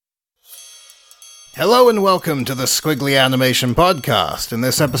Hello and welcome to the Squiggly Animation Podcast. In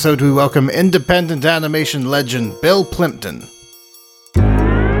this episode, we welcome independent animation legend Bill Plympton.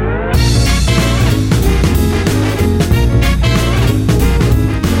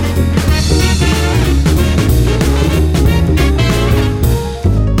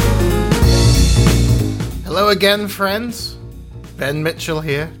 Hello again, friends. Ben Mitchell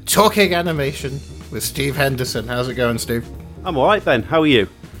here, talking animation with Steve Henderson. How's it going, Steve? I'm alright, Ben. How are you?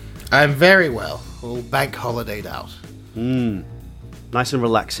 I'm very well. All bank holidayed out. Nice and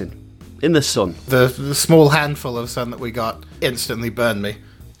relaxing. In the sun. The small handful of sun that we got instantly burned me.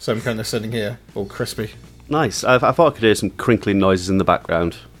 So I'm kind of sitting here all crispy. Nice. I thought I could hear some crinkling noises in the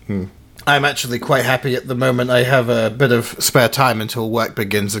background. I'm actually quite happy at the moment. I have a bit of spare time until work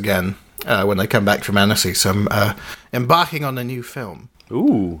begins again when I come back from Annecy. So I'm embarking on a new film.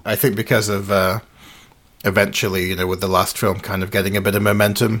 Ooh. I think because of eventually, with the last film kind of getting a bit of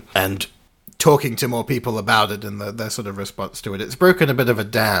momentum and talking to more people about it and their sort of response to it. It's broken a bit of a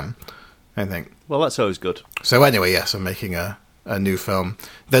dam, I think. Well, that's always good. So anyway, yes, I'm making a new film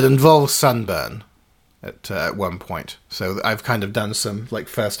that involves sunburn at one point. So I've kind of done some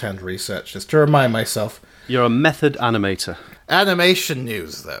first-hand research just to remind myself. You're a method animator. Animation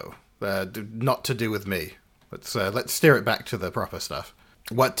news, though, not to do with me. Let's steer it back to the proper stuff.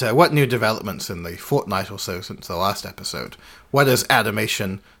 What new developments in the fortnight or so since the last episode? What has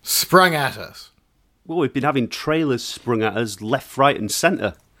animation sprung at us? Well, we've been having trailers sprung at us left, right, and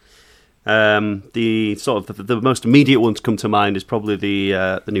centre. The most immediate one to come to mind is probably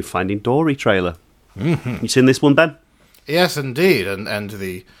the new Finding Dory trailer. Mm-hmm. You seen this one, Ben? Yes, indeed, and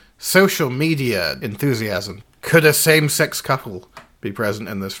the social media enthusiasm. Could a same-sex couple be present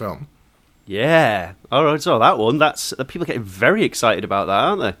in this film? Yeah. All right, so that one, people getting very excited about that,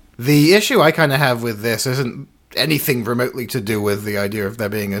 aren't they? The issue I kind of have with this isn't anything remotely to do with the idea of there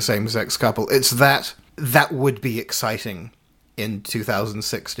being a same-sex couple. It's that would be exciting in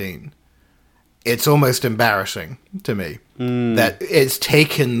 2016. It's almost embarrassing to me that it's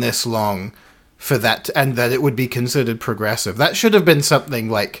taken this long for that, and that it would be considered progressive. That should have been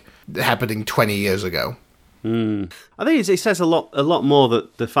something happening 20 years ago. I think it says a lot more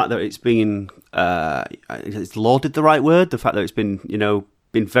that the fact that it's been it's lauded the right word. The fact that it's been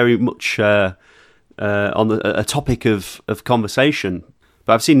been very much on a topic of conversation.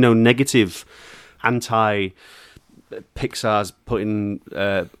 But I've seen no negative anti Pixar's putting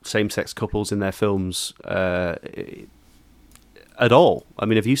same-sex couples in their films at all. I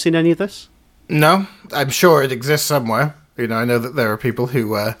mean, have you seen any of this? No, I'm sure it exists somewhere. I know that there are people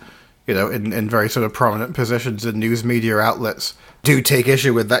who in very sort of prominent positions in news media outlets do take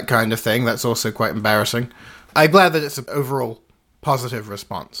issue with that kind of thing. That's also quite embarrassing. I'm glad that it's an overall positive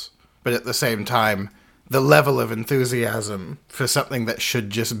response. But at the same time, the level of enthusiasm for something that should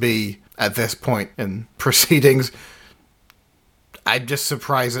just be, at this point in proceedings, I'm just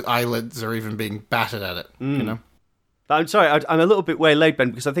surprised that eyelids are even being batted at it, I'm sorry, I'm a little bit waylaid,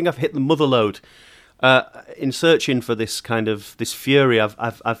 Ben, because I think I've hit the mother lode. In searching for this this fury,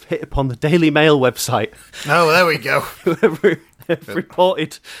 I've hit upon the Daily Mail website. Oh, there we go. They've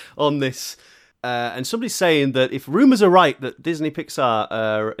reported on this, and somebody's saying that if rumours are right that Disney Pixar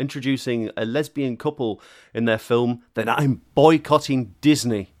are introducing a lesbian couple in their film, then I'm boycotting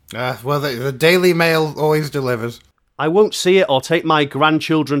Disney. Well, the Daily Mail always delivers. I won't see it or take my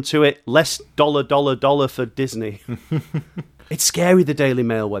grandchildren to it. Less dollar for Disney. It's scary, the Daily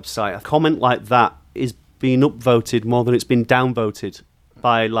Mail website. A comment like that is being upvoted more than it's been downvoted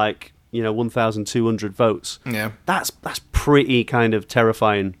by 1,200 votes. Yeah. That's pretty kind of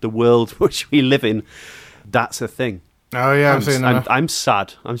terrifying. The world which we live in, that's a thing. Oh yeah, I'm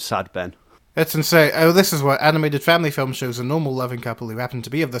sad. I'm sad, Ben. It's insane. Oh, this is what animated family film shows a normal loving couple who happen to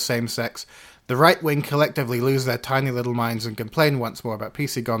be of the same sex. The right wing collectively lose their tiny little minds and complain once more about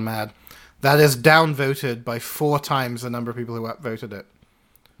PC gone mad. That is downvoted by 4 times the number of people who upvoted it.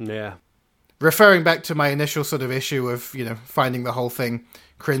 Yeah. Referring back to my initial sort of issue of, finding the whole thing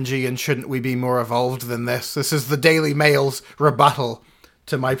cringy and shouldn't we be more evolved than this? This is the Daily Mail's rebuttal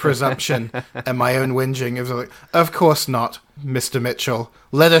to my presumption and my own whinging. It was of course not, Mr. Mitchell.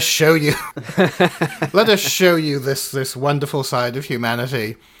 Let us show you. Let us show you this wonderful side of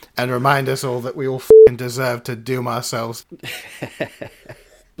humanity and remind us all that we all deserve to doom ourselves.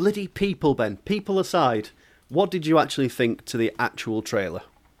 Bloody people, Ben. People aside, what did you actually think to the actual trailer?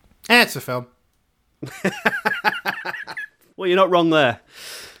 It's a film. Well, you're not wrong there.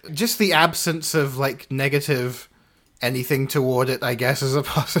 Just the absence of negative anything toward it, I guess, is a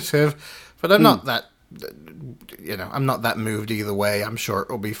positive. But I'm not that, I'm not that moved either way. I'm sure it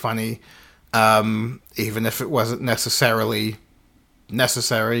will be funny, even if it wasn't necessarily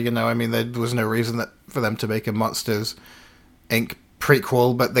necessary. You know, I mean, there was no reason for them to make a Monsters Inc.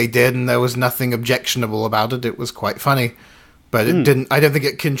 prequel, but they did, and there was nothing objectionable about it. It was quite funny, but it didn't. I don't think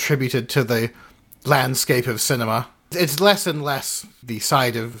it contributed to the landscape of cinema. It's less and less the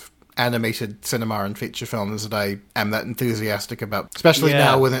side of animated cinema and feature films that I am that enthusiastic about, especially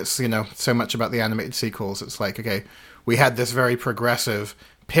now when it's, you know, so much about the animated sequels. It's like, okay, we had this very progressive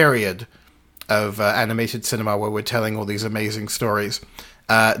period of animated cinema where we're telling all these amazing stories.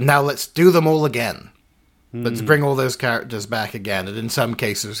 Now let's do them all again. Let's bring all those characters back again, and in some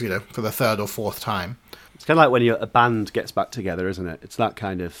cases, you know, for the third or fourth time. It's kind of like when a band gets back together, isn't it? It's that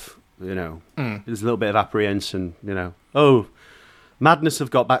kind of, you know, there's a little bit of apprehension, you know. Oh, Madness have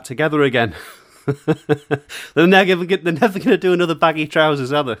got back together again. They're never going to do another Baggy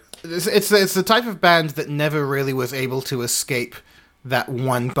Trousers, are they? It's the type of band that never really was able to escape that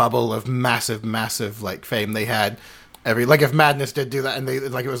one bubble of massive, like fame they had. Like if Madness did do that, and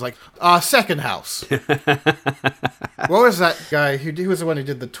it was like our second house. What was that guy who was the one who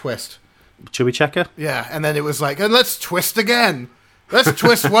did the twist? Chubby Checker? Yeah, and then it was like, and let's twist again. Let's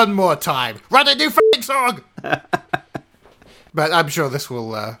twist one more time. Write a new f***ing song. But I'm sure this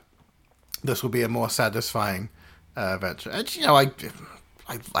will be a more satisfying venture. And, you know,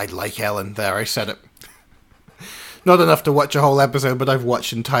 I like Ellen. There, I said it. Not enough to watch a whole episode, but I've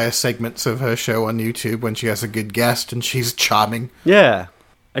watched entire segments of her show on YouTube when she has a good guest, and she's charming. Yeah,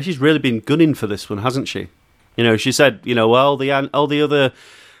 and she's really been gunning for this one, hasn't she? You know, she said, you know, well, all the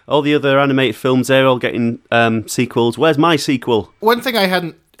other animated films, they're all getting sequels. Where's my sequel? One thing I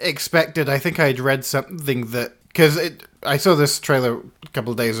hadn't expected, I think I'd read something that, because I saw this trailer a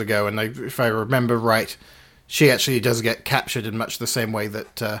couple of days ago, and if I remember right, she actually does get captured in much the same way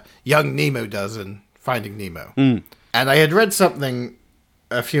that young Nemo does in Finding Nemo. And I had read something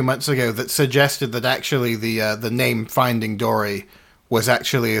a few months ago that suggested that actually the name Finding Dory was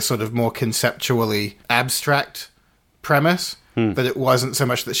actually a sort of more conceptually abstract premise. That it wasn't so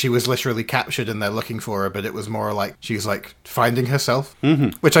much that she was literally captured and they're looking for her, but it was more like she's like finding herself,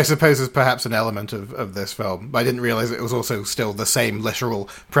 which I suppose is perhaps an element of this film. I didn't realize it was also still the same literal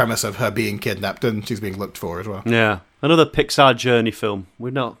premise of her being kidnapped and she's being looked for as well. Yeah, another Pixar journey film.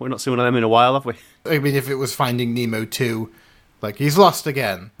 We're not seeing one of them in a while, have we? I mean, if it was Finding Nemo 2, like he's lost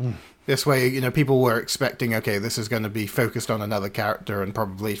again. This way, you know, people were expecting, okay, this is going to be focused on another character, and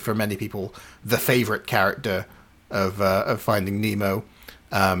probably for many people, the favorite character of Finding Nemo.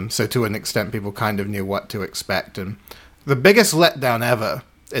 So to an extent, people kind of knew what to expect. And the biggest letdown ever,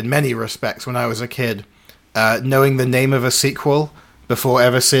 in many respects, when I was a kid, knowing the name of a sequel before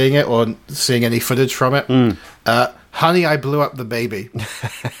ever seeing it or seeing any footage from it, Honey, I Blew Up the Baby.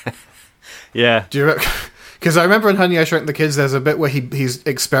 Yeah. Do you remember? Because I remember in Honey, I Shrunk the Kids, there's a bit where he's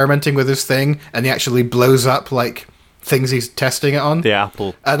experimenting with his thing, and he actually blows up, like, things he's testing it on. The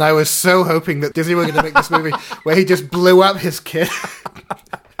apple. And I was so hoping that Disney were going to make this movie where he just blew up his kid.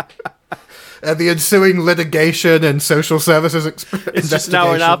 And the ensuing litigation and social services It's just an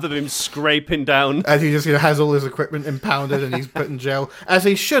hour and a half of him scraping down. And he just, you know, has all his equipment impounded and he's put in jail, as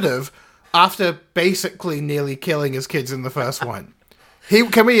he should have, after basically nearly killing his kids in the first one.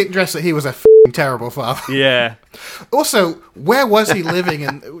 Can we address that he was a terrible father? Yeah. Also, where was he living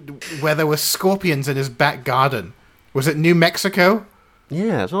where there were scorpions in his back garden? Was it New Mexico?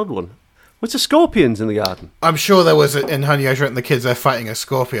 Yeah, it's an odd one. What's the scorpions in the garden? I'm sure there was in Honey, I Shrunk the Kids. They're fighting a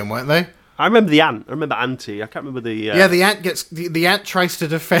scorpion, weren't they? I remember the ant. I remember Auntie. I can't remember the... Yeah, the ant the ant tries to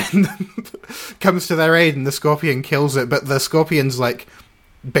defend, comes to their aid, and the scorpion kills it. But the scorpion's like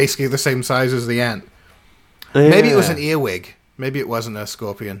basically the same size as the ant. Yeah. Maybe it was an earwig. Maybe it wasn't a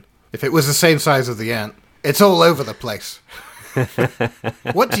scorpion. If it was the same size as the ant, it's all over the place.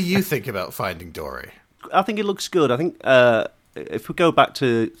 What do you think about Finding Dory? I think it looks good. I think if we go back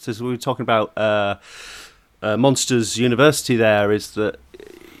to we were talking about Monsters University, there is that.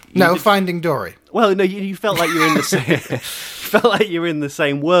 Finding Dory. Well, no, you felt like you were in the same, felt like you were in the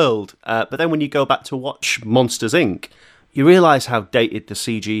same world. But then when you go back to watch Monsters Inc., you realise how dated the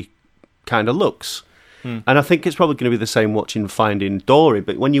CG kind of looks. And I think it's probably going to be the same watching Finding Dory.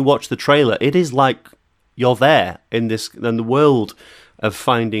 But when you watch the trailer, it is like you're there in the world of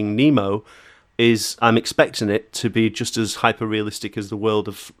Finding Nemo. I'm expecting it to be just as hyper-realistic as the world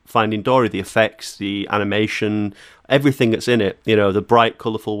of Finding Dory. The effects, the animation, everything that's in it, you know, the bright,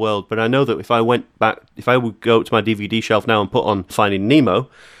 colourful world. But I know that if I would go to my DVD shelf now and put on Finding Nemo,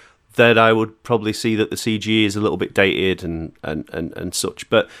 then I would probably see that the CG is a little bit dated and such.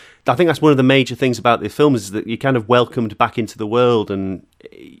 But I think that's one of the major things about the film is that you're kind of welcomed back into the world and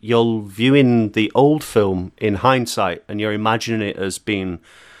you're viewing the old film in hindsight and you're imagining it as being,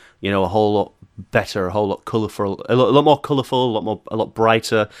 you know, a whole lot better, a whole lot colourful, a lot more colourful, a lot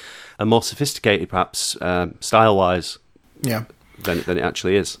brighter, and more sophisticated, perhaps style-wise. Yeah, than it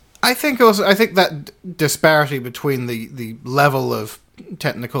actually is. I think that disparity between the level of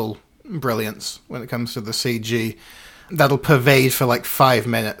technical brilliance when it comes to the CG, that'll pervade for like 5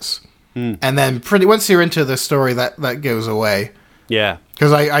 minutes, and then once you're into the story, that goes away. Yeah,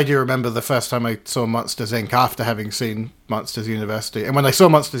 because I do remember the first time I saw Monsters Inc. after having seen Monsters University, and when I saw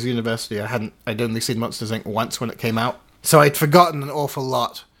Monsters University, I'd only seen Monsters Inc. once when it came out, so I'd forgotten an awful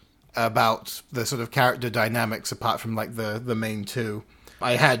lot about the sort of character dynamics apart from like the main two.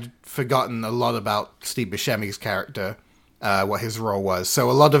 I had forgotten a lot about Steve Buscemi's character, what his role was. So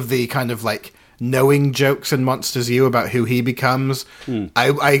a lot of the kind of like knowing jokes in Monsters U about who he becomes,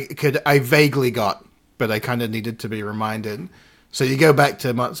 I vaguely got, but I kind of needed to be reminded. So you go back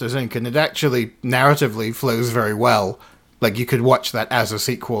to Monsters Inc. and it actually narratively flows very well. Like you could watch that as a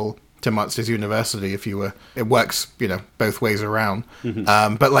sequel to Monsters University if you were. It works, both ways around.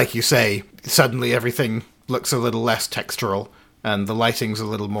 But like you say, suddenly everything looks a little less textural and the lighting's a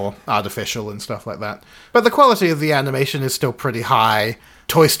little more artificial and stuff like that. But the quality of the animation is still pretty high.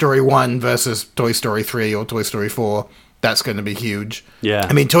 Toy Story 1 versus Toy Story 3 or Toy Story 4, that's going to be huge. Yeah.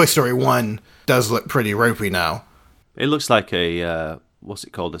 I mean, Toy Story 1 does look pretty ropey now. It looks like a, what's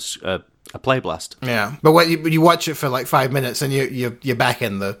it called, a play blast. Yeah, but when you watch it for like 5 minutes and you're back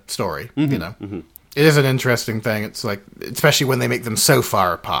in the story, It is an interesting thing. It's like, especially when they make them so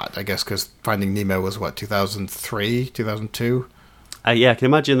far apart, I guess, because Finding Nemo was, 2003, 2002? Yeah, I can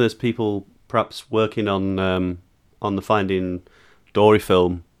imagine there's people perhaps working on the Finding Dory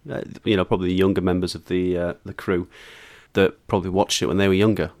film, probably the younger members of the crew that probably watched it when they were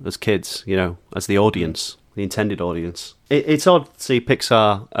younger, as kids, as the audience, the intended audience. It's odd to see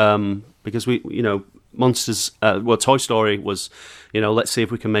Pixar, because Monsters, Toy Story was, let's see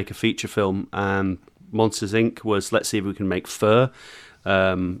if we can make a feature film. Monsters Inc. was, let's see if we can make fur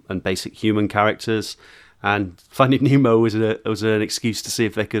and basic human characters. And Finding Nemo was an excuse to see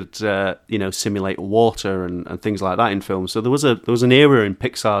if they could, simulate water and things like that in films. So there was an era in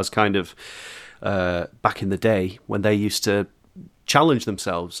Pixar's kind of back in the day when they used to challenge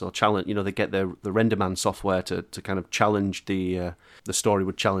themselves, or challenge, they get the RenderMan software to kind of challenge the story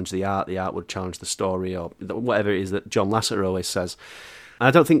would challenge the art would challenge the story, or whatever it is that John Lasseter always says. And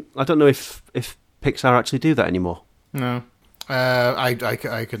I don't know if Pixar actually do that anymore. No, I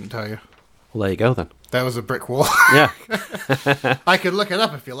couldn't tell you. Well, there you go then. There was a brick wall. Yeah. I could look it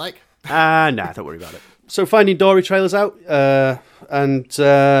up if you like. Nah, don't worry about it. So Finding Dory trailer's out, and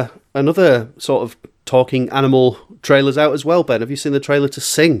another sort of talking animal trailer's out as well, Ben. Have you seen the trailer to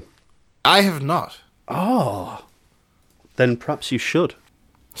Sing? I have not. Oh. Then perhaps you should.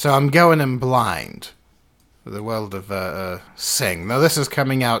 So I'm going in blind for the world of Sing. Now this is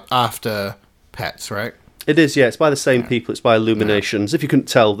coming out after Pets, right? It is, yeah. It's by the same people. It's by Illuminations. If you couldn't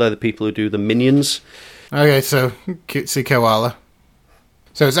tell, they're the people who do the Minions. Okay, so cutesy koala.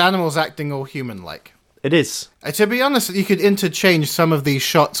 So it's animals acting all human-like. It is. To be honest, you could interchange some of these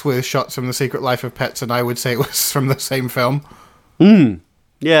shots with shots from The Secret Life of Pets, and I would say it was from the same film.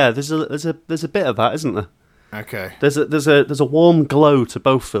 Yeah, there's a bit of that, isn't there? Okay. There's a warm glow to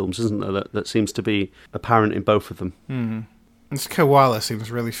both films, isn't there? That seems to be apparent in both of them. This koala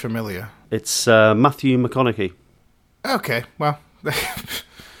seems really familiar. It's Matthew McConaughey. Okay, well,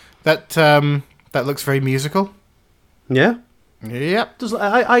 that looks very musical. Yeah. Yep.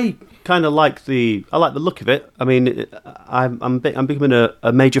 I kind of like the look of it. I mean, I'm becoming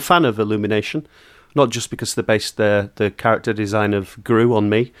a major fan of Illumination, not just because they based the character design of Gru on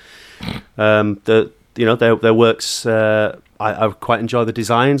me. Their works. I quite enjoy the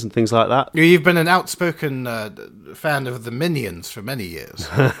designs and things like that. You've been an outspoken fan of the Minions for many years.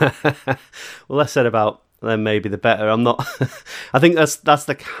 Well, less said about them, maybe the better. I'm not. I think that's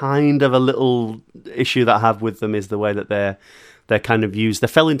the kind of a little issue that I have with them, is the way that they're kind of used. They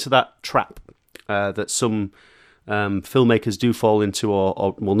fell into that trap that some filmmakers do fall into,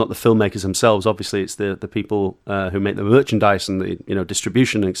 or not the filmmakers themselves. Obviously, it's the people who make the merchandise and the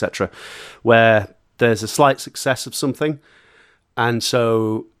distribution, etc. Where there's a slight success of something, and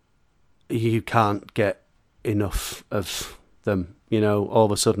so you can't get enough of them. All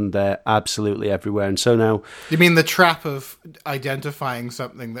of a sudden they're absolutely everywhere. And so now... You mean the trap of identifying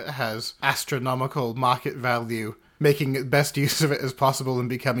something that has astronomical market value, making the best use of it as possible, and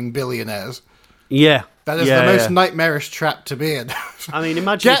becoming billionaires? Yeah. That is the most nightmarish trap to be in. I mean,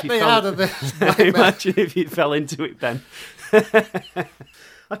 imagine Get if you me fell... out of this nightmare. Imagine if you fell into it, Ben.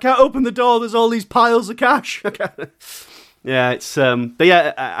 I can't open the door, there's all these piles of cash. Yeah, it's... But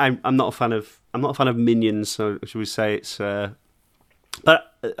yeah, I'm not a fan of... I'm not a fan of Minions, so should we say it's...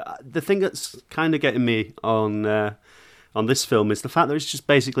 But the thing that's kind of getting me on this film is the fact that it's just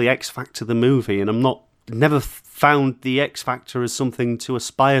basically X Factor the movie, and I'm never found the X Factor as something to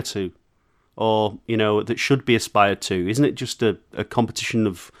aspire to, or that should be aspired to. Isn't it just a competition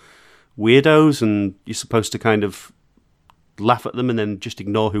of weirdos, and you're supposed to kind of laugh at them and then just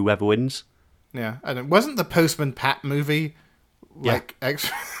ignore whoever wins? Yeah, and it wasn't the Postman Pat movie like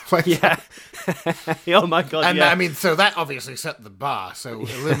yeah. Oh my god! And yeah. I mean, so that obviously set the bar. So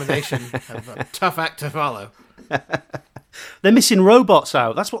Illumination have a tough act to follow. They're missing robots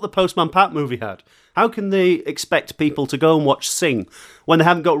out. That's what the Postman Pat movie had. How can they expect people to go and watch Sing when they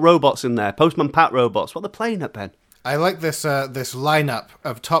haven't got robots in there? Postman Pat robots. What are they playing at, Ben? I like this this lineup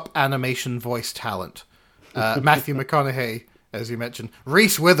of top animation voice talent. Matthew McConaughey, as you mentioned.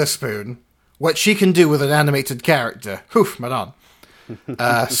 Reese Witherspoon, what she can do with an animated character. Hoof, madon.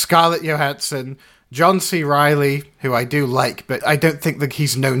 Scarlett Johansson, John C. Reilly, who I do like, but I don't think that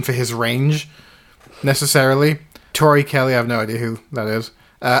he's known for his range, necessarily. Tori Kelly, I have no idea who that is.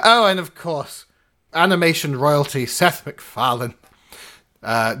 And of course, animation royalty Seth MacFarlane,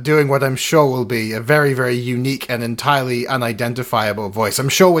 doing what I'm sure will be a very, very unique and entirely unidentifiable voice. I'm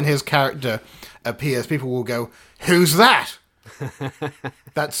sure when his character appears, people will go, "Who's that?"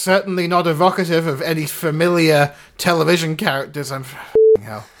 That's certainly not evocative of any familiar television characters. I'm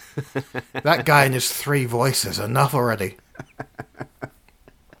hell. That guy and his 3 voices, enough already.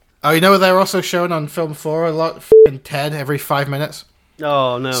 Oh, they're also shown on Film 4 a lot, Ted, every 5 minutes.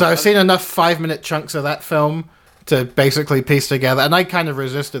 Oh, no. So I've seen enough 5-minute chunks of that film to basically piece together, and I kind of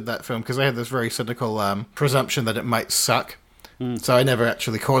resisted that film because I had this very cynical presumption that it might suck. So I never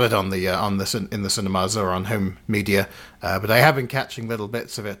actually caught it in the cinemas or on home media, but I have been catching little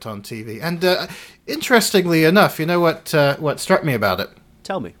bits of it on TV. And interestingly enough, you know what struck me about it?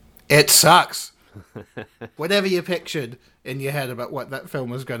 Tell me. It sucks. Whatever you pictured in your head about what that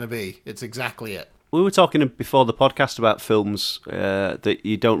film was going to be, it's exactly it. We were talking before the podcast about films that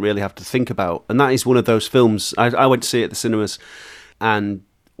you don't really have to think about, and that is one of those films. I went to see it at the cinemas, and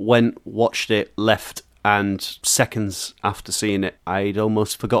watched it, left, and seconds after seeing it, I'd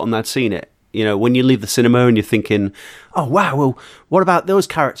almost forgotten I'd seen it. When you leave the cinema and you're thinking, oh, wow, well, what about those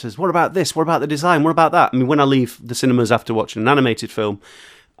characters? What about this? What about the design? What about that? I mean, when I leave the cinemas after watching an animated film,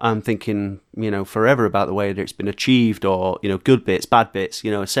 I'm thinking, forever about the way that it's been achieved, or, good bits, bad bits,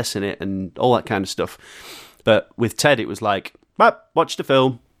 assessing it and all that kind of stuff. But with Ted, it was like, watch the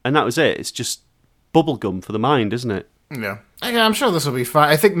film, and that was it. It's just bubblegum for the mind, isn't it? Yeah. I'm sure this will be fine.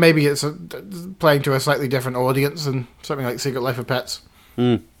 I think maybe it's playing to a slightly different audience than something like Secret Life of Pets,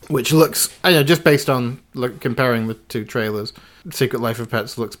 which looks, just based on comparing the 2 trailers, Secret Life of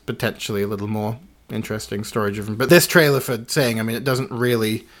Pets looks potentially a little more interesting, story-driven. But this trailer for Sing, it doesn't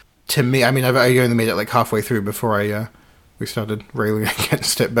really, to me, I only made it like halfway through before we started railing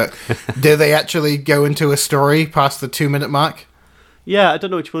against it, but do they actually go into a story past the 2-minute mark? Yeah, I don't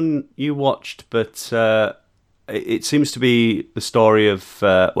know which one you watched, but it seems to be the story of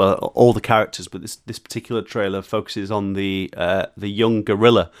all the characters, but this particular trailer focuses on the young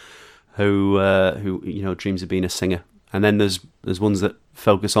gorilla who dreams of being a singer, and then there's ones that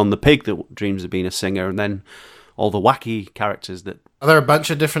focus on the pig that dreams of being a singer, and then all the wacky characters that. Are there a bunch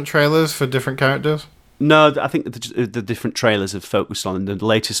of different trailers for different characters? No, I think the different trailers have focused on. The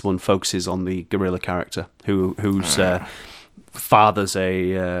latest one focuses on the gorilla character whose father's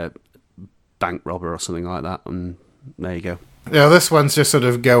a bank robber or something like that, and there you go. Yeah, this one's just sort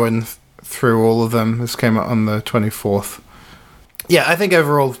of going through all of them. This came out on the 24th. Yeah, I think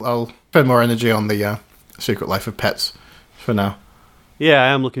overall I'll spend more energy on the Secret Life of Pets for now. Yeah, I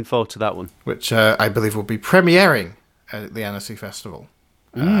am looking forward to that one, which I believe will be premiering at the Annecy Festival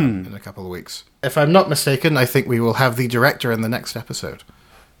in a couple of weeks. If I'm not mistaken, I think we will have the director in the next episode.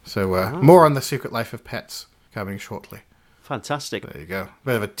 So more on the Secret Life of Pets coming shortly. Fantastic. There you go.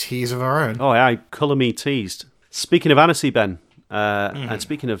 Bit of a tease of our own. Oh, yeah, colour me teased. Speaking of Annecy, Ben, and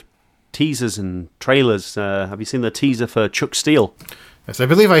speaking of teasers and trailers, have you seen the teaser for Chuck Steele? Yes, I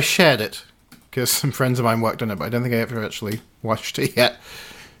believe I shared it, because some friends of mine worked on it, but I don't think I ever actually watched it yet.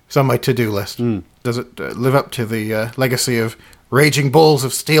 It's on my to-do list. Does it live up to the legacy of Raging Balls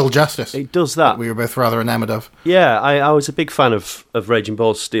of Steel Justice? It does that. We were both rather enamoured of. Yeah, I was a big fan of Raging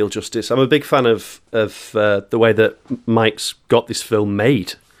Balls of Steel Justice. I'm a big fan of the way that Mike's got this film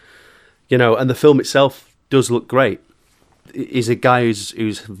made. And the film itself does look great. He's a guy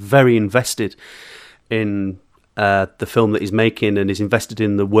who's very invested in the film that he's making, and is invested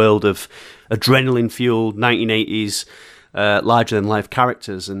in the world of adrenaline-fueled 1980s larger-than-life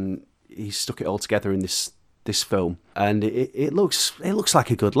characters, and he's stuck it all together in this film, and it looks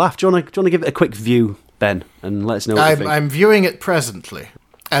like a good laugh. Do you want to give it a quick view, Ben, and let us know what you think? I'm viewing it presently.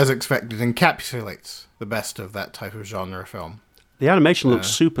 as expected, encapsulates the best of that type of genre film. The animation looks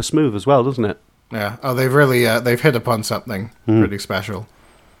super smooth as well, doesn't it? Yeah. Oh, they've really they've hit upon something pretty special.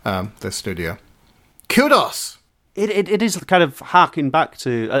 This studio. Kudos. It is kind of harking back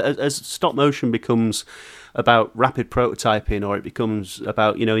to as stop motion becomes about rapid prototyping, or it becomes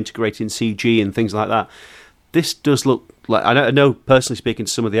about integrating CG and things like that. This does look like, I know personally speaking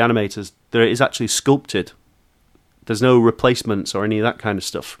to some of the animators, there it is actually sculpted. There's no replacements or any of that kind of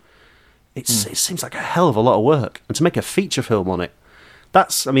stuff. It seems like a hell of a lot of work, and to make a feature film on it,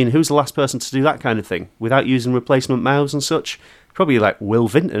 who's the last person to do that kind of thing without using replacement mouths and such? Probably like Will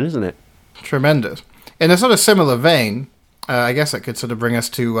Vinton, isn't it? Tremendous. In a sort of similar vein, I guess that could sort of bring us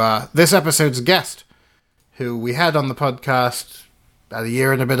to this episode's guest, who we had on the podcast about a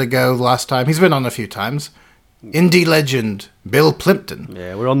year and a bit ago last time. He's been on a few times. Indie legend Bill Plympton.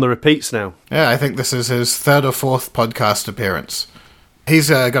 Yeah, we're on the repeats now. Yeah, I think this is his third or fourth podcast appearance. He's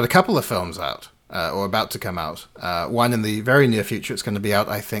got a couple of films out, or about to come out. One in the very near future. It's going to be out,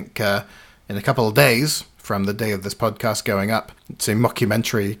 I think, in a couple of days from the day of this podcast going up. It's a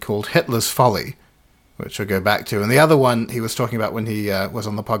mockumentary called Hitler's Folly, which we'll go back to. And the other one he was talking about when he was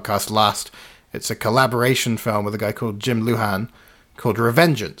on the podcast last, it's a collaboration film with a guy called Jim Lujan called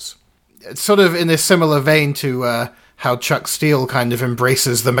Revengeance. It's sort of in a similar vein to how Chuck Steele kind of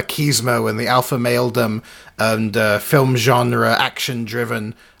embraces the machismo and the alpha maledom and film genre,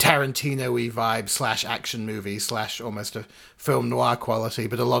 action-driven, Tarantino-y vibe / action movie / almost a film noir quality,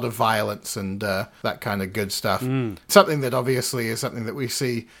 but a lot of violence and that kind of good stuff. Something that obviously is something that we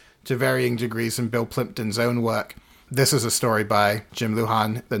see to varying degrees in Bill Plympton's own work. This is a story by Jim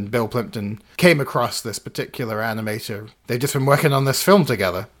Lujan. Then Bill Plympton came across this particular animator. They've just been working on this film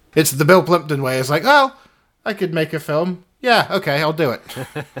together. It's the Bill Plympton way. It's like, oh, I could make a film. Yeah, okay, I'll do it.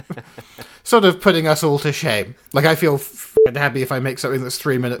 Sort of putting us all to shame. Like, I feel happy if I make something that's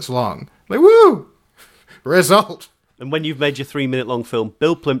 3 minutes long. Like, woo! Result. And when you've made your 3-minute long film,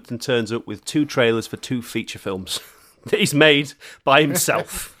 Bill Plympton turns up with 2 trailers for 2 feature films that he's made by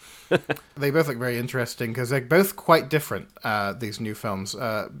himself. They both look very interesting because they're both quite different, these new films.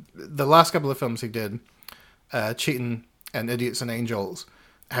 The last couple of films he did, Cheatin' and Idiots and Angels,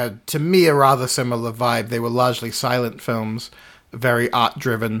 had, to me, a rather similar vibe. They were largely silent films, very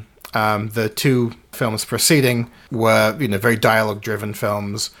art-driven. The 2 films preceding were, very dialogue-driven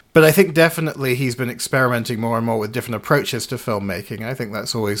films. But I think definitely he's been experimenting more and more with different approaches to filmmaking. I think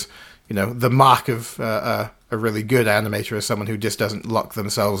that's always, the mark of a really good animator is someone who just doesn't lock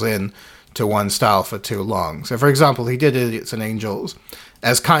themselves in to one style for too long. So, for example, he did Idiots and Angels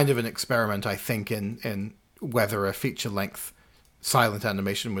as kind of an experiment, I think, in whether a feature-length silent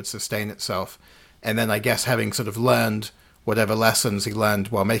animation would sustain itself. And then I guess having sort of learned whatever lessons he learned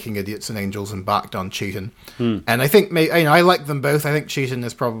while making Idiots and Angels, embarked on Cheatin'. And I think, I like them both. I think Cheatin'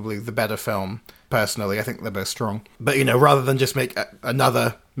 is probably the better film, personally. I think they're both strong. But, rather than just make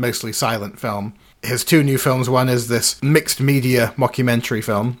another mostly silent film, his 2 new films, one is this mixed media mockumentary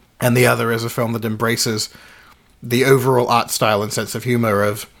film, and the other is a film that embraces the overall art style and sense of humor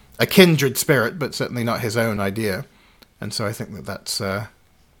of a kindred spirit, but certainly not his own idea. And so I think that's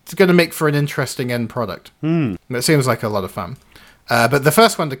it's going to make for an interesting end product. It seems like a lot of fun. But the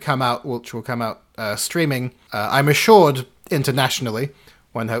first one to come out, which will come out streaming, I'm assured internationally,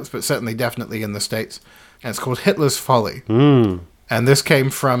 one hopes, but certainly definitely in the States. And it's called Hitler's Folly. And this came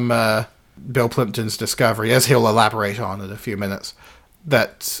from Bill Plympton's discovery, as he'll elaborate on in a few minutes,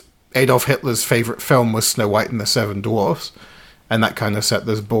 that Adolf Hitler's favorite film was Snow White and the Seven Dwarfs. And that kind of set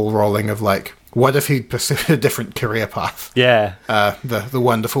this ball rolling of like, what if he'd pursued a different career path? Yeah. The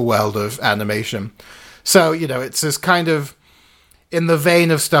wonderful world of animation. So, it's this kind of in the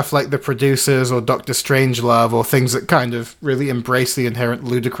vein of stuff like The Producers or Doctor Strangelove, or things that kind of really embrace the inherent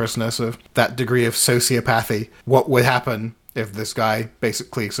ludicrousness of that degree of sociopathy. What would happen if this guy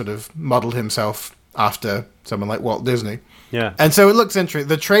basically sort of modeled himself after someone like Walt Disney? Yeah. And so it looks interesting.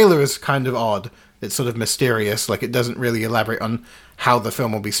 The trailer is kind of odd. It's sort of mysterious. Like, it doesn't really elaborate on how the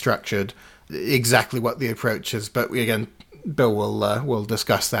film will be structured, exactly what the approach is. But again, Bill will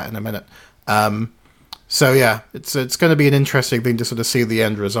discuss that in a minute. So yeah, it's going to be an interesting thing to sort of see the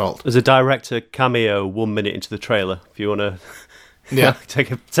end result. There's a director cameo 1 minute into the trailer. If you want to,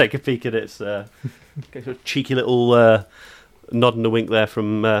 take a peek at it. It's a cheeky little nod and a wink there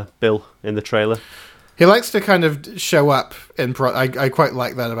from Bill in the trailer. He likes to kind of show up in. I quite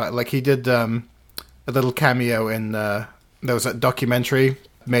like that about it. Like, he did a little cameo in there was that documentary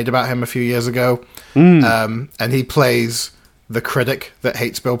made about him a few years ago, and he plays the critic that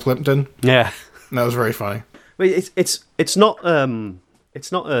hates Bill Plympton. Yeah, and that was very funny. Well, it's not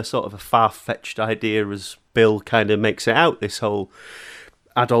a sort of a far-fetched idea as Bill kind of makes it out. This whole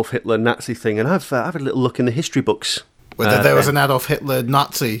Adolf Hitler Nazi thing, and I've had a little look in the history books. Whether there was an Adolf Hitler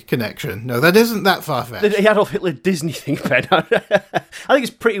Nazi connection. No, that isn't that far-fetched. The Adolf Hitler Disney thing, Ben. I think it's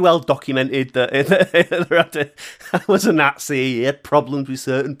pretty well documented that Hitler was a Nazi. He had problems with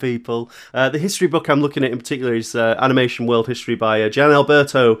certain people. The history book I'm looking at in particular is Animation World History by Gian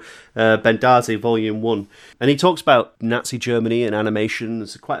Alberto Bendazzi, Volume 1. And he talks about Nazi Germany and animation.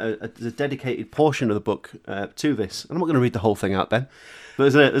 There's quite a dedicated portion of the book to this. And I'm not going to read the whole thing out, Ben.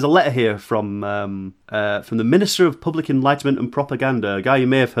 But there's a letter here from the Minister of Public Enlightenment and Propaganda, a guy you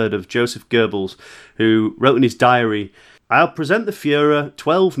may have heard of, Joseph Goebbels, who wrote in his diary, "I'll present the Fuhrer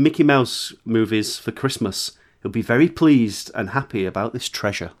 12 Mickey Mouse movies for Christmas. He'll be very pleased and happy about this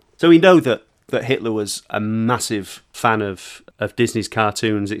treasure." So we know that Hitler was a massive fan of Disney's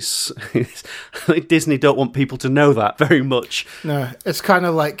cartoons. I think Disney don't want people to know that very much. No, it's kind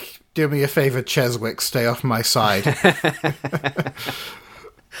of like, do me a favour, Cheswick, stay off my side.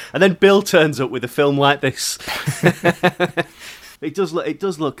 And then Bill turns up with a film like this. It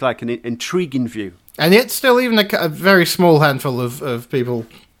does look like an intriguing view. And yet still even a very small handful of people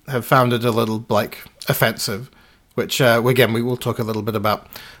have found it a little, offensive, which, again, we will talk a little bit about.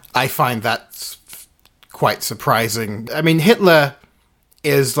 I find that quite surprising. I mean, Hitler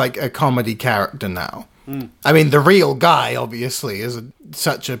is like a comedy character now. I mean, the real guy, obviously, is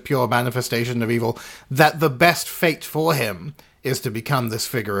such a pure manifestation of evil that the best fate for him is to become this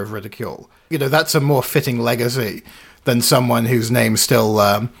figure of ridicule. You know, that's a more fitting legacy than someone whose name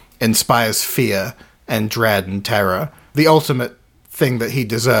still inspires fear and dread and terror. The ultimate thing that he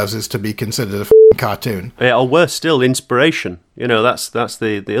deserves is to be considered a cartoon. Yeah, or worse still, inspiration. You know, that's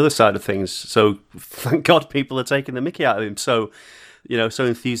the other side of things. So thank God people are taking the mickey out of him so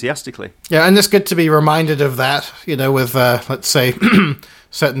enthusiastically. Yeah, and it's good to be reminded of that, with, let's say,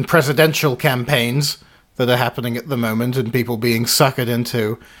 certain presidential campaigns that are happening at the moment and people being suckered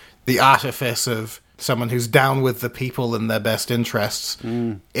into the artifice of someone who's down with the people and their best interests.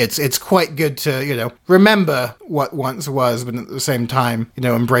 It's quite good to, remember what once was, but at the same time,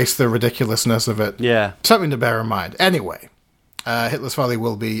 embrace the ridiculousness of it. Yeah. Something to bear in mind. Anyway, Hitler's Folly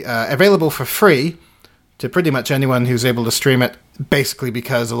will be available for free to pretty much anyone who's able to stream it, basically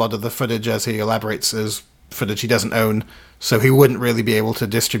because a lot of the footage, as he elaborates, is footage he doesn't own, so he wouldn't really be able to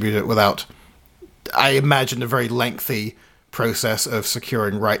distribute it without, I imagine, a very lengthy process of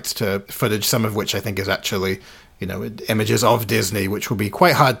securing rights to footage, some of which I think is actually, images of Disney, which will be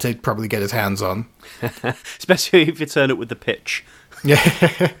quite hard to probably get his hands on. Especially if you turn it with the pitch. Yeah.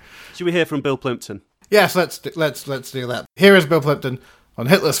 Should we hear from Bill Plympton? Yes, let's do that. Here is Bill Plympton on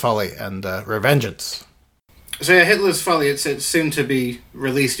Hitler's Folly and Revengeance. So yeah, Hitler's Folly, it's soon to be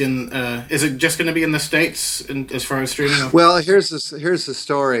released in, is it just going to be in the States as far as streaming? Well, here's the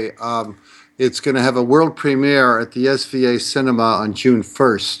story. It's going to have a world premiere at the SVA Cinema on June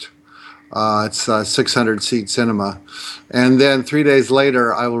 1st. It's a 600-seat cinema. And then 3 days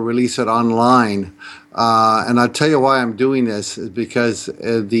later, I will release it online. And I'll tell you why I'm doing this, is because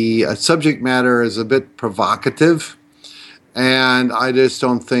the subject matter is a bit provocative. And I just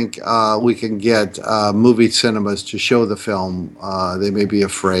don't think we can get movie cinemas to show the film. They may be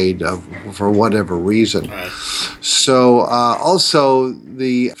afraid for whatever reason. Right. So also,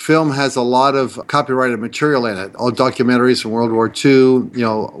 the film has a lot of copyrighted material in it. All documentaries from World War II,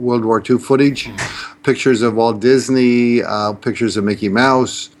 World War II footage, pictures of Walt Disney, pictures of Mickey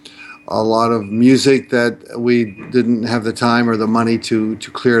Mouse, a lot of music that we didn't have the time or the money to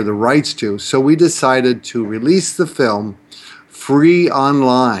clear the rights to. So we decided to release the film free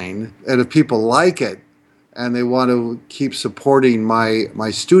online, and if people like it and they want to keep supporting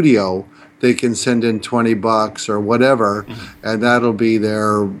my studio, they can send in $20 or whatever, and that'll be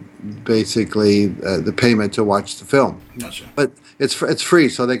their basically the payment to watch the film. Gotcha. But it's free,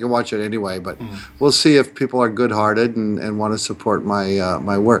 so they can watch it anyway. But we'll see if people are good-hearted and want to support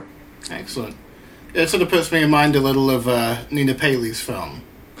my work. Excellent. It sort of puts me in mind a little of Nina Paley's film.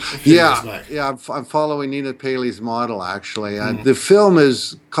 Yeah, I'm following Nina Paley's model, actually. The film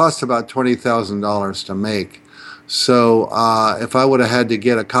cost about $20,000 to make. So if I would have had to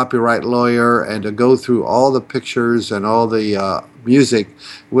get a copyright lawyer and to go through all the pictures and all the music,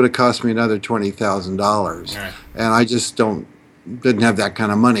 it would have cost me another $20,000. Right. And I just didn't have that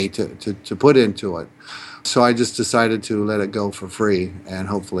kind of money to put into it. So I just decided to let it go for free, and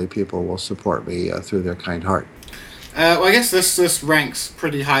hopefully people will support me through their kind heart. Well, I guess this ranks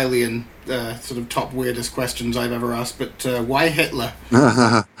pretty highly in sort of top weirdest questions I've ever asked, but why Hitler?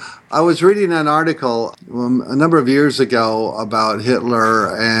 I was reading an article a number of years ago about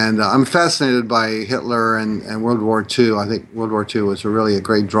Hitler, and I'm fascinated by Hitler and World War II. I think World War II was really a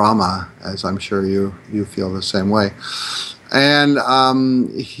great drama, as I'm sure you feel the same way.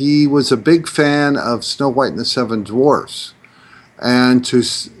 And he was a big fan of Snow White and the Seven Dwarfs. And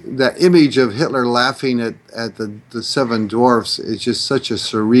that image of Hitler laughing at the Seven Dwarfs is just such a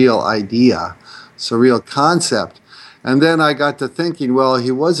surreal idea, surreal concept. And then I got to thinking, well, he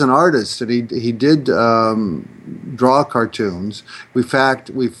was an artist, and he did draw cartoons. In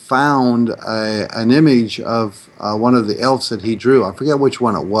fact, we found an image of one of the elves that he drew. I forget which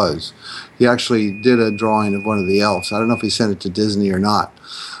one it was. He actually did a drawing of one of the elves. I don't know if he sent it to Disney or not.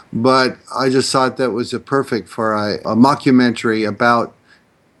 But I just thought that was perfect for a mockumentary about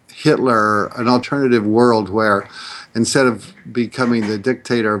Hitler, an alternative world where instead of becoming the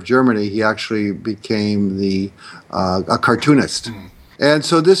dictator of Germany, he actually became a cartoonist. And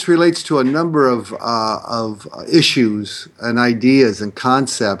so this relates to a number of issues and ideas and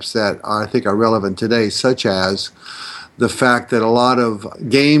concepts that I think are relevant today, such as the fact that a lot of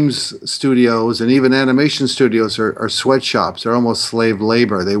games studios and even animation studios are sweatshops. They're almost slave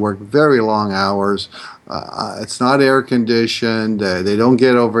labor. They work very long hours. It's not air conditioned. They don't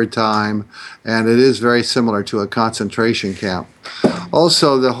get overtime. And it is very similar to a concentration camp.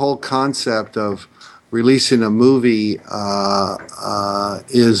 Also, the whole concept of releasing a movie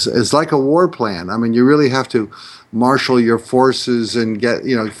is like a war plan. I mean, you really have to marshal your forces and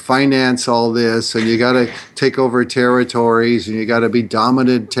finance all this, and you got to take over territories, and you got to be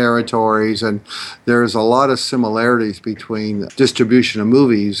dominant territories, and there's a lot of similarities between distribution of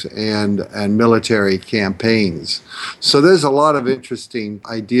movies and military campaigns. So there's a lot of interesting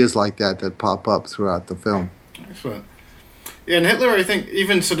ideas like that pop up throughout the film. Excellent. Yeah, and Hitler, I think,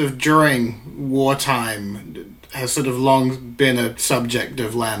 even sort of during wartime, has sort of long been a subject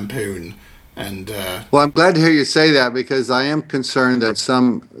of lampoon. And well, I'm glad to hear you say that, because I am concerned that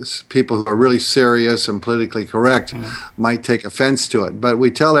some people who are really serious and politically correct might take offense to it. But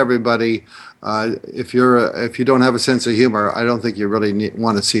we tell everybody, if you don't have a sense of humor, I don't think you really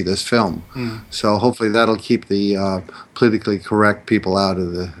want to see this film. So hopefully that'll keep the politically correct people out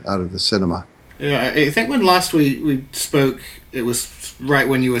of the cinema. Yeah, I think when last we spoke, it was right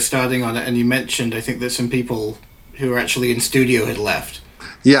when you were starting on it, and you mentioned, I think, that some people who were actually in studio had left.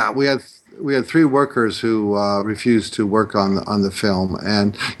 Yeah, we had 3 workers who refused to work on the film.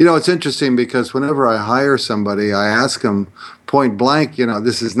 And, it's interesting because whenever I hire somebody, I ask them point blank,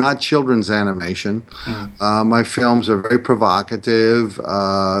 this is not children's animation. My films are very provocative,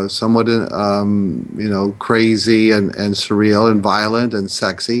 somewhat, crazy and surreal and violent and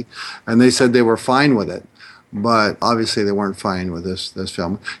sexy. And they said they were fine with it. But obviously they weren't fine with this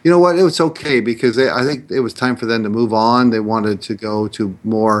film. You know what? It was okay, because I think it was time for them to move on. They wanted to go to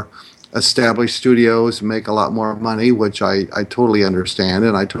more established studios, make a lot more money, which I totally understand,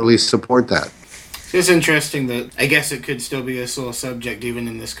 and I totally support that. It's interesting that I guess it could still be a sore subject even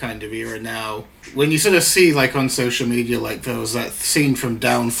in this kind of era now. When you sort of see, like, on social media, like, there was that scene from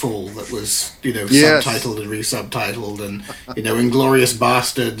Downfall that was, Yes. subtitled and resubtitled, and, Inglourious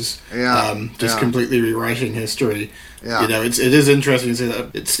Bastards, completely rewriting history. Yeah. It is interesting to see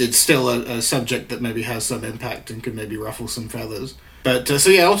that it's still a subject that maybe has some impact and could maybe ruffle some feathers. But,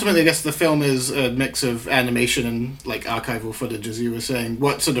 ultimately, I guess the film is a mix of animation and, like, archival footage, as you were saying.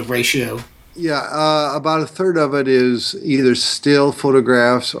 What sort of ratio? Yeah, about a third of it is either still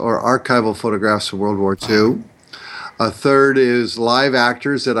photographs or archival photographs of World War II. A third is live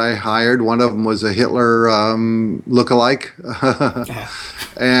actors that I hired. One of them was a Hitler lookalike.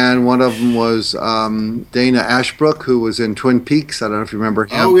 And one of them was Dana Ashbrook, who was in Twin Peaks. I don't know if you remember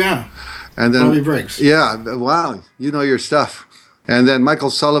him. Oh, yeah. And then Bobby Briggs. Yeah, wow, you know your stuff. And then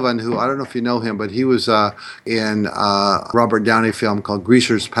Michael Sullivan, who, I don't know if you know him, but he was in a Robert Downey film called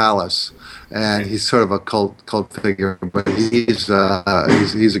Greaser's Palace. And he's sort of a cult figure, but he's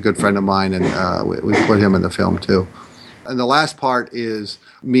a good friend of mine, and we put him in the film too. And the last part is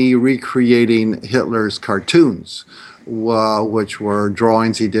me recreating Hitler's cartoons, which were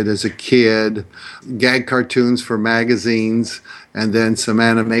drawings he did as a kid, gag cartoons for magazines, and then some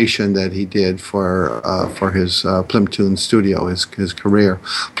animation that he did for his Plimpton studio, his career.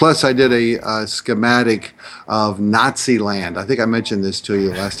 Plus, I did a schematic of Naziland. I think I mentioned this to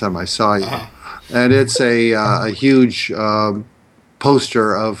you last time I saw you. And it's a huge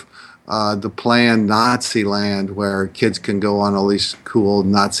poster of the planned Naziland, where kids can go on all these cool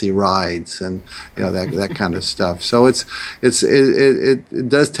Nazi rides and that kind of stuff. So it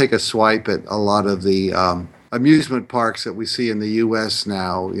does take a swipe at a lot of the amusement parks that we see in the U.S.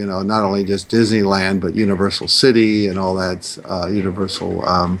 now. Not only just Disneyland, but Universal City and all that, Universal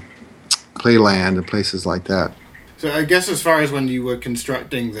Playland and places like that. So I guess as far as when you were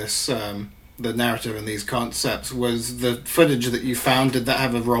constructing this, the narrative and these concepts, was the footage that you found, did that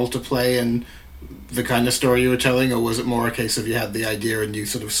have a role to play in the kind of story you were telling, or was it more a case of you had the idea and you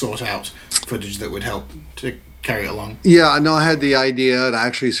sort of sought out footage that would help to carry it along? Yeah, no, I had the idea and I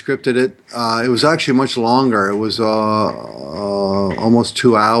actually scripted it. It was actually much longer. It was almost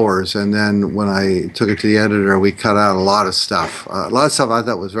 2 hours. And then when I took it to the editor, we cut out a lot of stuff. A lot of stuff I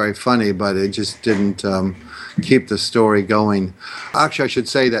thought was very funny, but it just didn't keep the story going. Actually, I should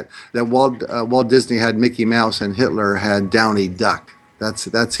say that Walt Disney had Mickey Mouse and Hitler had Downy Duck.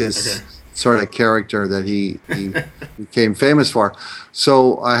 That's his sort of character that he became famous for.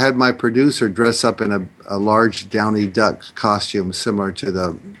 So I had my producer dress up in a large Downy Duck costume similar to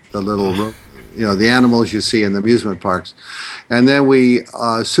the little, the animals you see in the amusement parks. And then we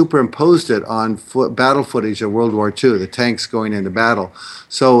superimposed it on battle footage of World War II, the tanks going into battle.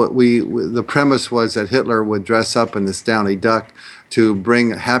 So the premise was that Hitler would dress up in this Downy Duck to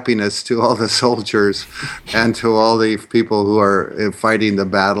bring happiness to all the soldiers and to all the people who are fighting the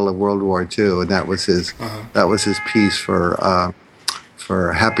battle of World War II, and that was his piece for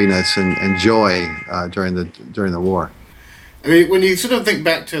happiness and joy during the war. I mean, when you sort of think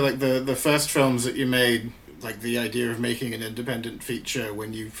back to like the first films that you made, like the idea of making an independent feature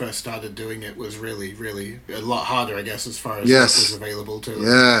when you first started doing it was really, really a lot harder, I guess, as far as what was available to them.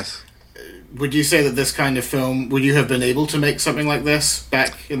 Yes. Would you say that this kind of film, would you have been able to make something like this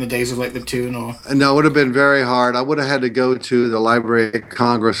back in the days of like the Toon? Or No, it would have been very hard. I would have had to go to the Library of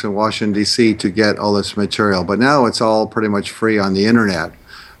Congress in Washington, D.C. to get all this material. But now it's all pretty much free on the internet.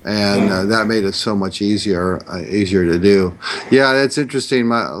 And that made it so much easier to do. Yeah, that's interesting.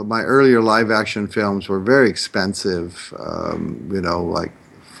 My earlier live action films were very expensive, like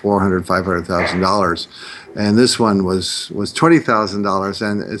 $400,000-$500,000, and this one was $20,000,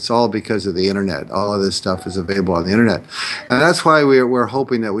 and it's all because of the internet. All of this stuff is available on the internet, and that's why we're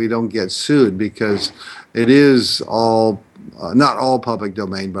hoping that we don't get sued, because it is all. Not all public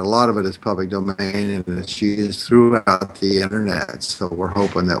domain, but a lot of it is public domain, and it's used throughout the internet. So we're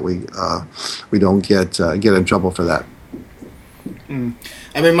hoping that we don't get in trouble for that. I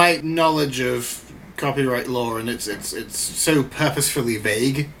mean, my knowledge of copyright law, and it's so purposefully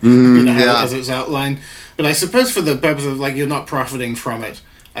vague, as it's outlined. But I suppose for the purpose of like you're not profiting from it,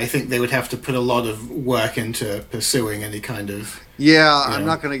 I think they would have to put a lot of work into pursuing any kind of. Yeah, I'm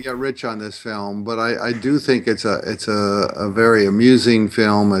not going to get rich on this film, but I do think it's a very amusing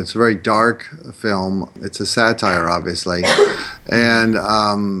film. It's a very dark film. It's a satire, obviously, and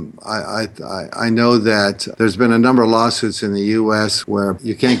I know that there's been a number of lawsuits in the U.S. where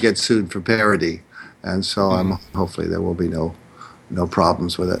you can't get sued for parody, and so hopefully there will be no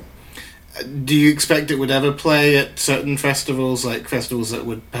problems with it. Do you expect it would ever play at certain festivals, like festivals that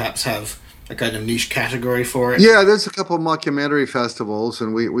would perhaps have a kind of niche category for it? Yeah, there's a couple of mockumentary festivals,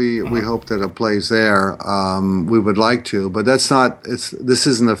 and we hope that it plays there. We would like to, but this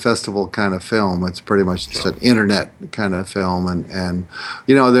isn't a festival kind of film. It's pretty much just an internet kind of film, and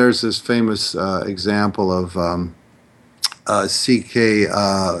there's this famous example of C.K.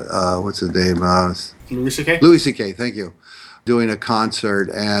 What's his name? Louis C.K.? Louis C.K., thank you. Doing a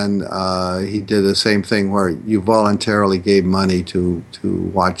concert, and he did the same thing where you voluntarily gave money to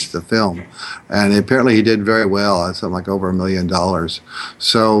watch the film, and apparently he did very well. It's something like over $1 million.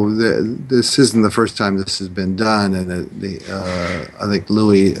 So this isn't the first time this has been done, and I think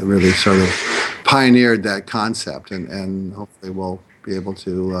Louis really sort of pioneered that concept, and hopefully we'll be able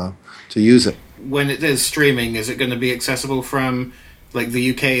to use it. When it is streaming, is it going to be accessible from like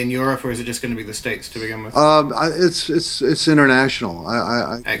the UK and Europe, or is it just going to be the States to begin with? It's international.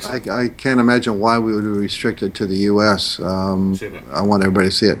 I can't imagine why we would be restricted to the US. I want everybody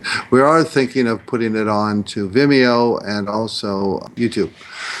to see it. We are thinking of putting it on to Vimeo and also YouTube,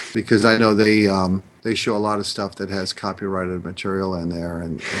 because I know they show a lot of stuff that has copyrighted material in there,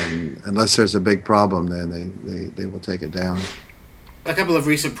 and unless there's a big problem, then they will take it down. A couple of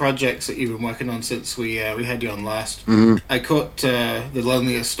recent projects that you've been working on since we had you on last. I caught The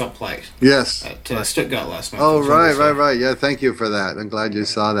Loneliest Stoplight. Yes. At Stuttgart last month. Oh, right. Yeah, thank you for that. I'm glad you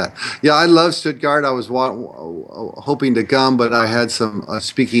saw that. Yeah, I love Stuttgart. I was hoping to come, but I had some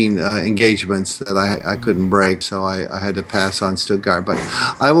speaking engagements that I couldn't break, so I had to pass on Stuttgart. But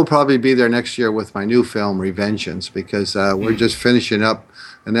I will probably be there next year with my new film, Revengeance, because we're just finishing up.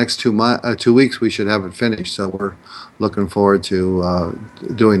 The next 2 weeks we should have it finished, so we're looking forward to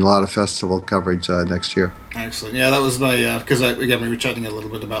doing a lot of festival coverage next year. Excellent. Yeah, that was my because again we were chatting a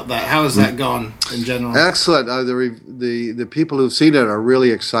little bit about that. How has that gone in general? Excellent. The people who've seen it are really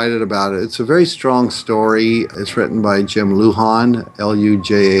excited about it. It's a very strong story. It's written by Jim Lujan,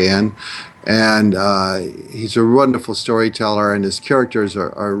 Lujan, And he's a wonderful storyteller, and his characters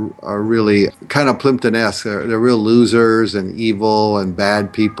are really kind of Plimpton-esque. They're real losers and evil and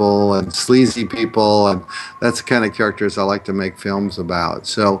bad people and sleazy people, and that's the kind of characters I like to make films about.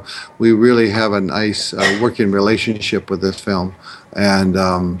 So we really have a nice working relationship with this film,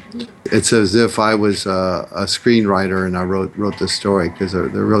 and it's as if I was a screenwriter and I wrote this story, because they're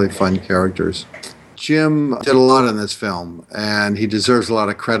really fun characters. Jim did a lot in this film, and he deserves a lot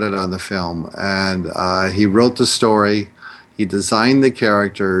of credit on the film. And he wrote the story, he designed the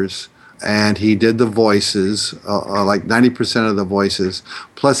characters, and he did the voices, like 90% of the voices,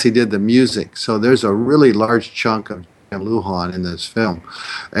 plus he did the music. So there's a really large chunk of Jim Lujan in this film.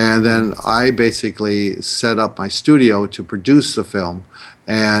 And then I basically set up my studio to produce the film.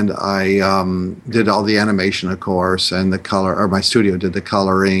 And I did all the animation, of course, and the color, or my studio did the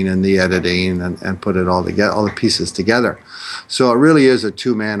coloring and the editing and put it all together, all the pieces together. So it really is a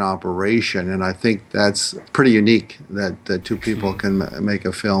two-man operation, and I think that's pretty unique that two people can make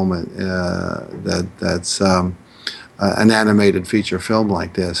a film that's an animated feature film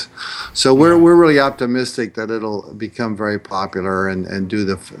like this. So we're really optimistic that it'll become very popular and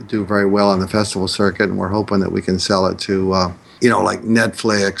do very well on the festival circuit, and we're hoping that we can sell it to like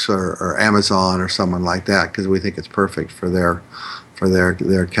Netflix or Amazon or someone like that, because we think it's perfect for their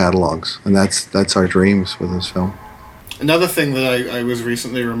catalogs, and that's our dreams with this film. Another thing that I was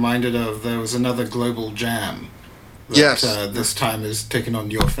recently reminded of, there was another global jam that yes. This time is taken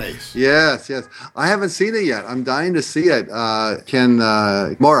on Your Face. Yes. I haven't seen it yet. I'm dying to see it. Ken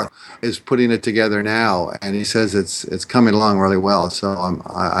Mora is putting it together now, and he says it's coming along really well. So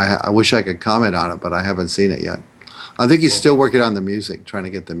I wish I could comment on it, but I haven't seen it yet. I think he's still working on the music, trying to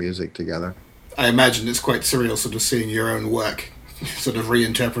get the music together. I imagine it's quite surreal sort of seeing your own work sort of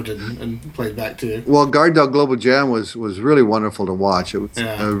reinterpreted and played back to you. Well, Guard Dog Global Jam was really wonderful to watch. It was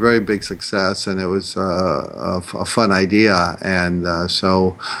a very big success, and it was a fun idea. And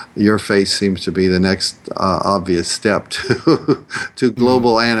so Your Face seems to be the next obvious step to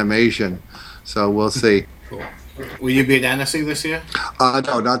global animation. So we'll see. Cool. Will you be at Annecy this year?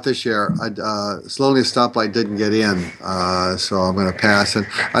 No, not this year. Slowly Stoplight didn't get in, so I'm going to pass. And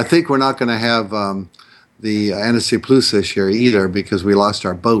I think we're not going to have the Annecy Plus this year either, because we lost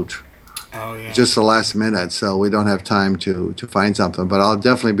our boat. Oh, yeah. Just the last minute, so we don't have time to find something. But I'll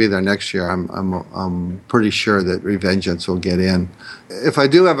definitely be there next year. I'm pretty sure that Revengeance will get in. If I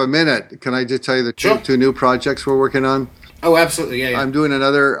do have a minute, can I just tell you the two new projects we're working on? Oh, absolutely, yeah. I'm doing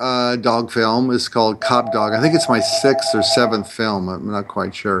another dog film. It's called Cop Dog. I think it's my 6th or 7th film. I'm not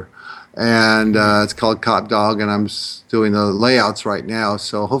quite sure. And it's called Cop Dog, and I'm doing the layouts right now.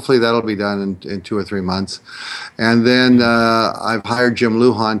 So hopefully that'll be done in 2 or 3 months. And then I've hired Jim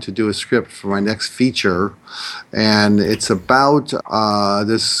Lujan to do a script for my next feature. And it's about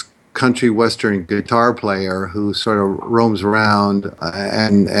this country western guitar player who sort of roams around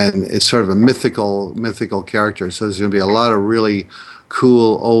and is sort of a mythical character. So there's going to be a lot of really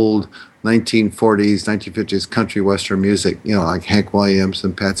cool old 1940s, 1950s country western music, like Hank Williams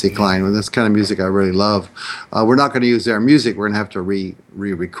and Patsy Cline. And that's the kind of music I really love. We're not going to use their music. We're going to have to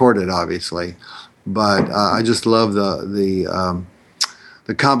re-record it, obviously. But I just love the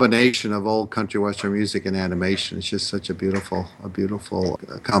combination of old country western music and animation. It's just such a beautiful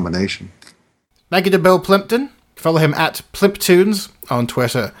combination. Thank you to Bill Plympton. Follow him at Plimptunes on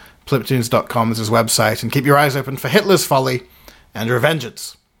Twitter. Plimptunes.com is his website. And keep your eyes open for Hitler's Folly and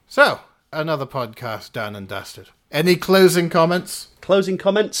Revengeance. So, another podcast done and dusted. Any closing comments? Closing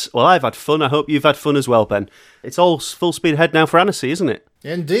comments? Well, I've had fun. I hope you've had fun as well, Ben. It's all full speed ahead now for Annecy, isn't it?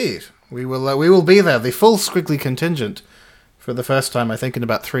 Indeed. We will be there, the full Squiggly contingent, for the first time, I think, in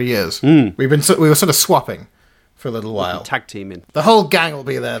about 3 years. We were sort of swapping for a little while. Tag teaming. The whole gang will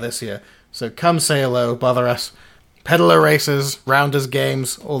be there this year. So come say hello, bother us. Peddler races, rounders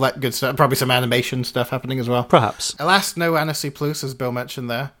games, all that good stuff. Probably some animation stuff happening as well. Perhaps. Alas, no Annecy Plus, as Bill mentioned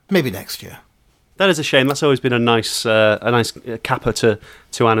there. Maybe next year. That is a shame. That's always been a nice capper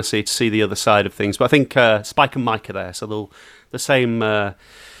to Annecy to see the other side of things. But I think Spike and Mike are there, so the same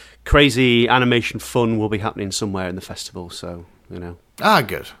crazy animation fun will be happening somewhere in the festival. So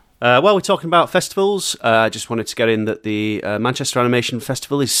Good. While we're talking about festivals, I just wanted to get in that the Manchester Animation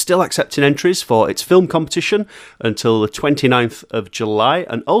Festival is still accepting entries for its film competition until the 29th of July,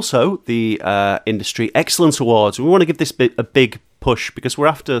 and also the Industry Excellence Awards. We want to give this a big push because we're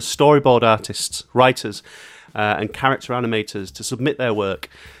after storyboard artists, writers, and character animators to submit their work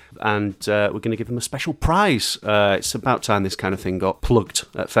and we're going to give them a special prize. It's about time this kind of thing got plugged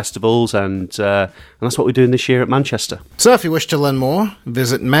at festivals, and that's what we're doing this year at Manchester. So if you wish to learn more,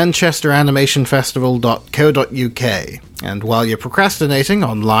 visit manchesteranimationfestival.co.uk. And while you're procrastinating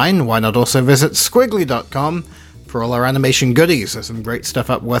online, why not also visit squiggly.com for all our animation goodies. There's some great stuff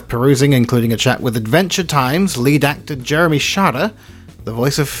up worth perusing, including a chat with Adventure Time's lead actor Jeremy Schade, the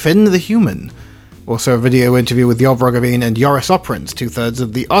voice of Finn the Human. Also a video interview with Job Roggeveen and Joris Oprins, two-thirds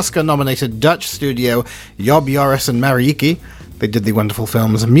of the Oscar-nominated Dutch studio Job, Joris and Marieke. They did the wonderful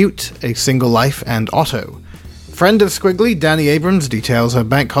films Mute, A Single Life, and Otto. Friend of Squiggly, Danny Abrams, details her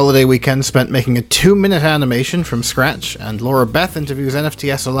bank holiday weekend spent making a 2-minute animation from scratch, and Laura Beth interviews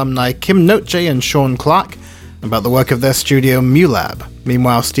NFTS alumni Kim Noche and Sean Clark about the work of their studio MewLab.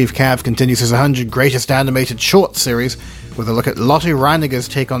 Meanwhile, Steve Cav continues his 100 Greatest Animated Shorts series with a look at Lotte Reiniger's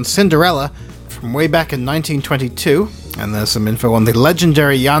take on Cinderella from way back in 1922, and there's some info on the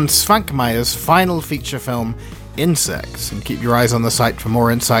legendary Jan Svankmeyer's final feature film, Insects, and keep your eyes on the site for more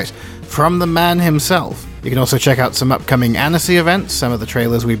insight from the man himself. You can also check out some upcoming Annecy events, some of the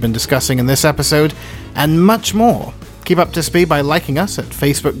trailers we've been discussing in this episode, and much more. Keep up to speed by liking us at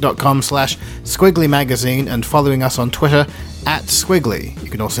facebook.com/Squiggly Magazine and following us on Twitter @Squiggly.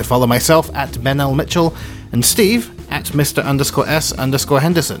 You can also follow myself at Ben L. Mitchell and Steve at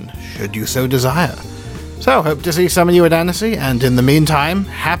Mr_S_Henderson, should you so desire. So, hope to see some of you at Annecy, and in the meantime,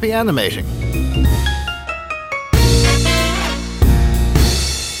 happy animating.